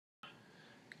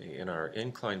In our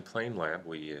incline plane lab,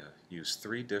 we use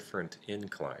 3 different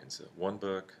inclines, 1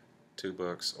 book, 2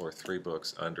 books, or 3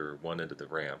 books under one end of the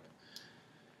ramp.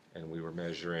 And we were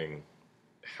measuring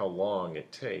how long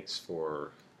it takes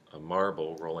for a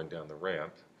marble rolling down the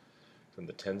ramp from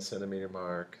the 10 centimeter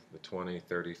mark, the 20,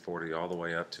 30, 40, all the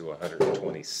way up to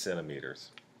 120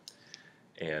 centimeters.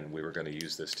 And we were going to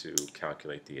use this to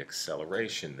calculate the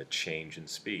acceleration, the change in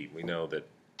speed. We know that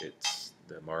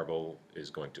the marble is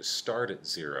going to start at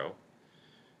 0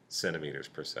 centimeters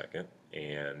per second,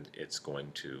 and it's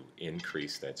going to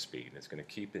increase that speed. And it's going to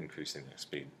keep increasing that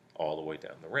speed all the way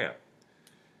down the ramp.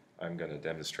 I'm going to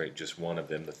demonstrate just one of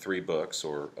them, the 3 books,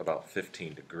 or about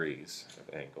 15 degrees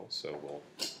of angle. So we'll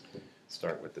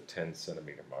start with the 10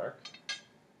 centimeter mark.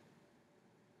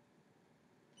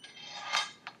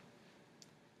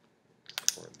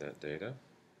 Record that data.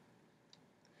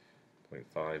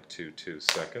 0.522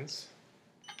 seconds.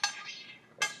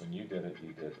 When you did it,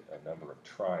 you did a number of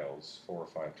trials, 4 or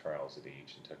 5 trials at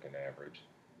each, and took an average.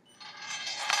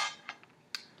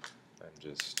 I'm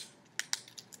just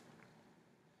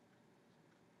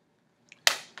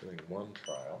doing one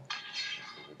trial.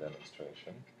 This is a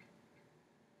demonstration.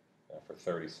 Now for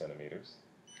 30 centimeters.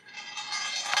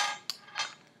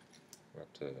 We're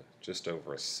up to just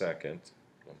over a second,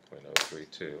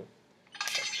 1.032.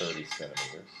 At 30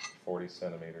 centimeters, 40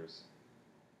 centimeters.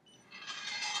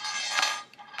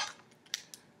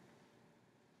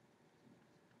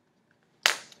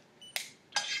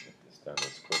 Get this done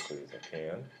as quickly as I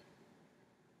can.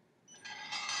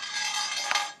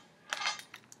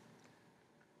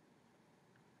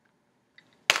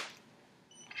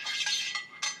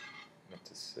 Up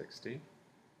to 60.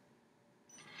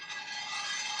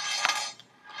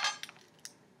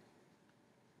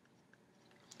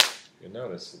 You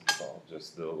notice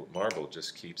the marble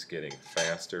just keeps getting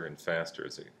faster and faster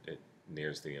as it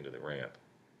nears the end of the ramp.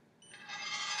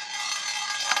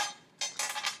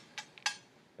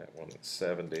 That one at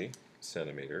 70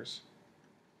 centimeters.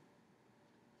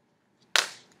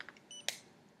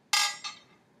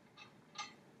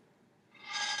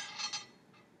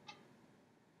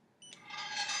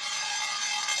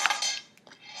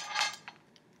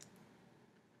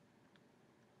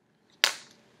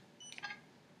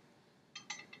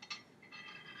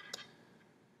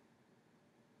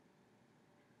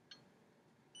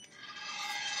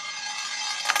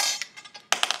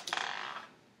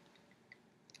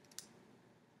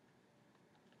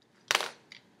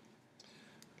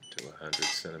 To 100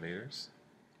 centimeters.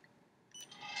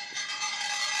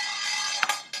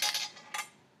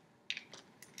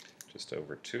 Just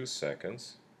over 2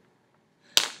 seconds.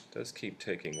 It does keep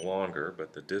taking longer,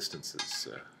 but the distance is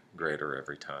greater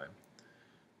every time.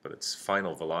 But its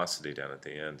final velocity down at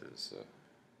the end is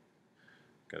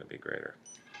going to be greater.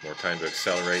 More time to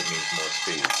accelerate means more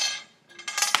speed.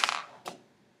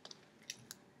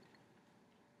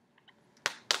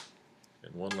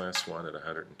 And one last one at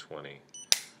 120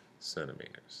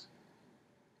 centimeters.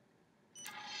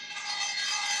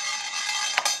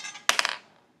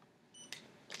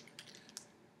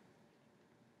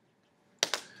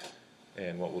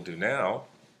 And what we'll do now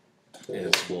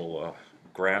is we'll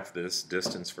graph this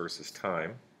distance versus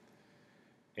time,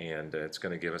 and it's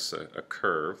going to give us a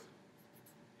curve,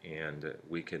 and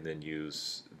we can then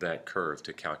use that curve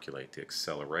to calculate the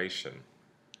acceleration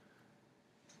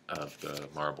of the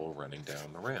marble running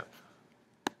down the ramp.